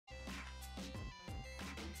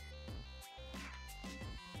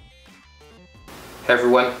Hey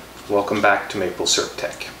everyone, welcome back to Maple Syrup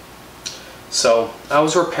Tech. So I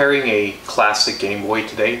was repairing a classic Game Boy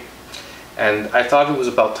today, and I thought it was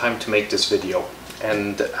about time to make this video.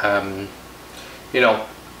 And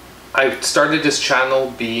I started this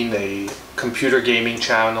channel being a computer gaming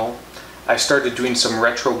channel. I started doing some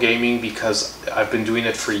retro gaming because I've been doing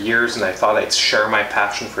it for years, and I thought I'd share my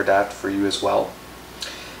passion for that for you as well.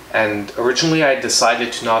 And originally I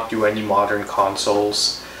decided to not do any modern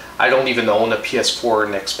consoles. I don't even own a PS4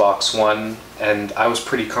 and Xbox One, and I was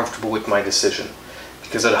pretty comfortable with my decision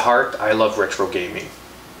because at heart I love retro gaming.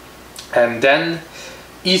 And then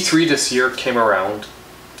E3 this year came around,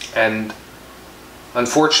 and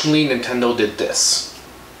unfortunately Nintendo did this.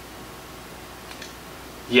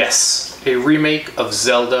 Yes, a remake of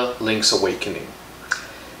Zelda Link's Awakening.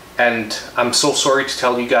 And I'm so sorry to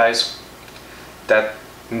tell you guys that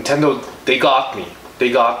Nintendo, they got me,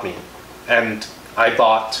 and I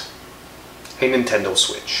bought a Nintendo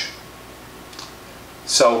Switch.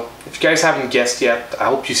 So, if you guys haven't guessed yet, I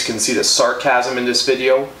hope you can see the sarcasm in this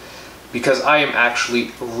video, because I am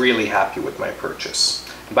actually really happy with my purchase.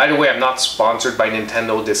 And by the way, I'm not sponsored by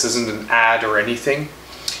Nintendo, this isn't an ad or anything.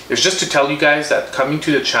 It's just to tell you guys that coming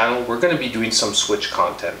to the channel, we're going to be doing some Switch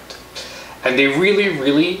content. And they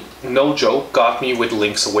really, no joke, got me with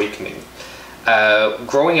Link's Awakening.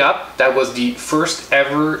 Growing up, that was the first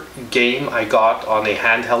ever game I got on a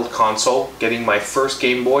handheld console, getting my first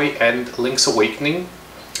Game Boy and Link's Awakening.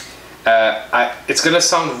 It's gonna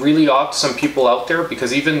sound really odd to some people out there,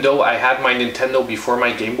 because even though I had my Nintendo before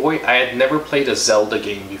my Game Boy, I had never played a Zelda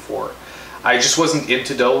game before. I just wasn't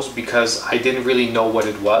into those because I didn't really know what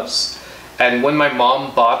it was. And when my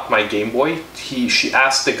mom bought my Game Boy, she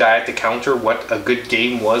asked the guy at the counter what a good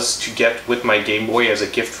game was to get with my Game Boy as a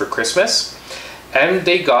gift for Christmas. And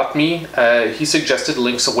they got me, he suggested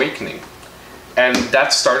Link's Awakening. And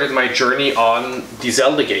that started my journey on the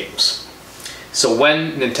Zelda games. So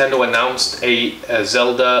when Nintendo announced a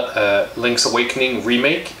Zelda Link's Awakening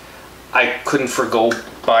remake, I couldn't forgo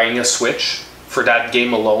buying a Switch for that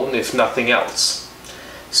game alone, if nothing else.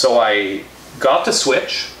 So I got the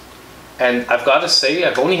Switch, and I've got to say,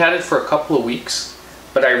 I've only had it for a couple of weeks,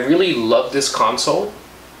 but I really love this console.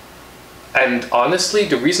 And honestly,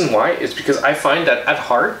 the reason why is because I find that at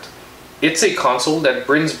heart, it's a console that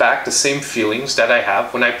brings back the same feelings that I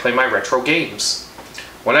have when I play my retro games.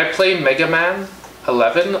 When I play Mega Man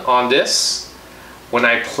 11 on this, when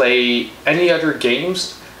I play any other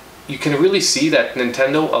games, you can really see that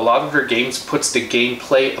Nintendo, a lot of their games, puts the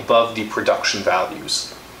gameplay above the production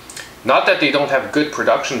values. Not that they don't have good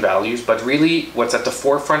production values, but really what's at the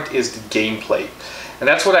forefront is the gameplay. And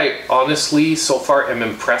that's what I honestly, so far, am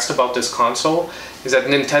impressed about this console, is that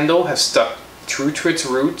Nintendo has stuck true to its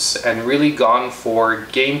roots and really gone for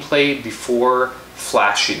gameplay before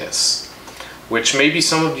flashiness, which maybe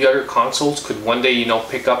some of the other consoles could one day,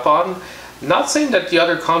 pick up on. Not saying that the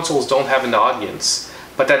other consoles don't have an audience,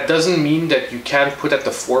 but that doesn't mean that you can't put at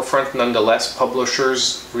the forefront, nonetheless,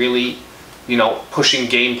 publishers really, pushing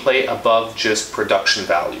gameplay above just production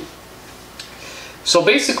value. So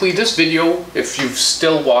basically this video, if you're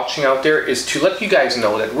still watching out there, is to let you guys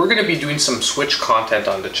know that we're going to be doing some Switch content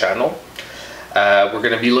on the channel. We're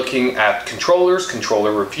going to be looking at controllers,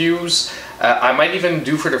 controller reviews. I might even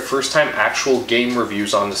do for the first time actual game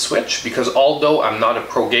reviews on the Switch, because although I'm not a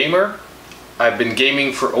pro gamer, I've been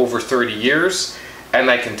gaming for over 30 years,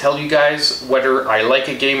 and I can tell you guys whether I like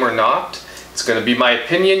a game or not. It's going to be my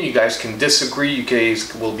opinion. You guys can disagree, you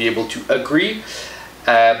guys will be able to agree.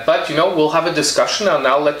 But we'll have a discussion, and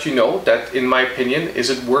I'll let you know that, in my opinion, is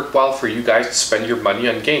it worthwhile for you guys to spend your money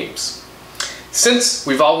on games. Since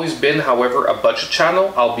we've always been, however, a budget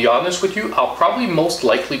channel, I'll be honest with you, I'll probably most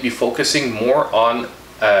likely be focusing more on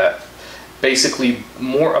basically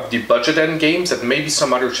more of the budget end games that maybe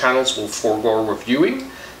some other channels will forego reviewing.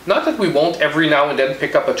 Not that we won't every now and then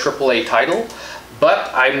pick up a AAA title,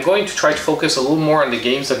 but I'm going to try to focus a little more on the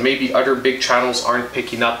games that maybe other big channels aren't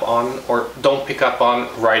picking up on or don't pick up on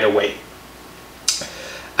right away.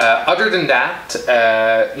 Other than that,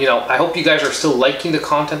 I hope you guys are still liking the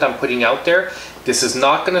content I'm putting out there. This is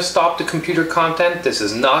not going to stop the computer content. This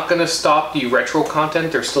is not going to stop the retro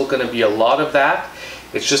content. There's still going to be a lot of that.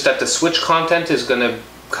 It's just that the Switch content is going to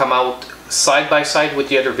come out side by side with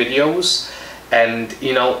the other videos. And,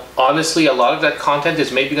 honestly, a lot of that content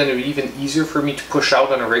is maybe going to be even easier for me to push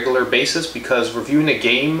out on a regular basis, because reviewing a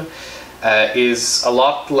game is a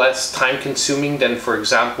lot less time consuming than, for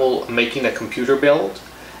example, making a computer build.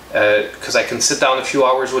 Because I can sit down a few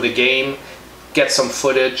hours with a game, get some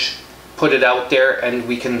footage, put it out there, and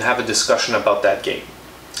we can have a discussion about that game.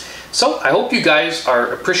 So I hope you guys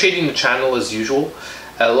are appreciating the channel as usual.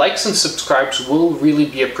 Likes and subscribes will really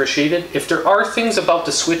be appreciated. If there are things about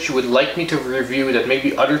the Switch you would like me to review that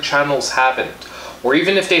maybe other channels haven't, or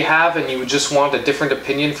even if they have and you would just want a different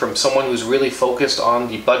opinion from someone who's really focused on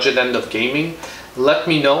the budget end of gaming, let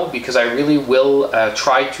me know, because I really will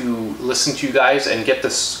try to listen to you guys and get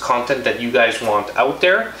this content that you guys want out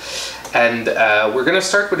there. And we're going to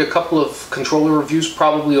start with a couple of controller reviews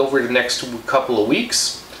probably over the next couple of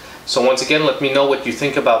weeks. So once again, let me know what you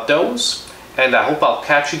think about those, and I hope I'll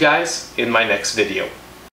catch you guys in my next video.